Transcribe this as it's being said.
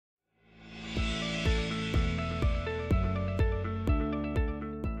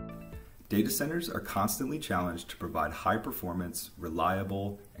Data centers are constantly challenged to provide high-performance,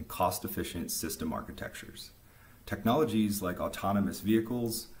 reliable, and cost-efficient system architectures. Technologies like autonomous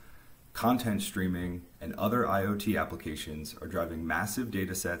vehicles, content streaming, and other IoT applications are driving massive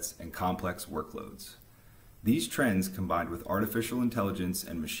datasets and complex workloads. These trends, combined with artificial intelligence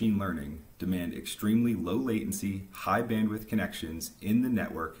and machine learning, demand extremely low latency, high bandwidth connections in the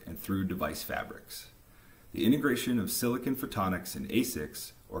network and through device fabrics. The integration of silicon photonics and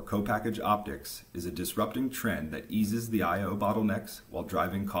ASICs, or co-packaged optics, is a disrupting trend that eases the I/O bottlenecks while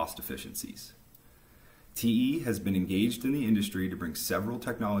driving cost efficiencies. TE has been engaged in the industry to bring several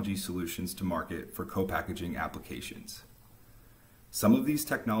technology solutions to market for co-packaging applications. Some of these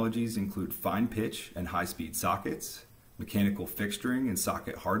technologies include fine pitch and high-speed sockets, mechanical fixturing and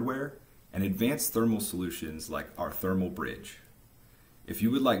socket hardware, and advanced thermal solutions like our thermal bridge. If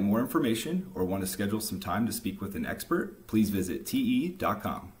you would like more information or want to schedule some time to speak with an expert, please visit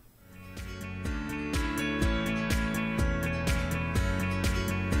te.com.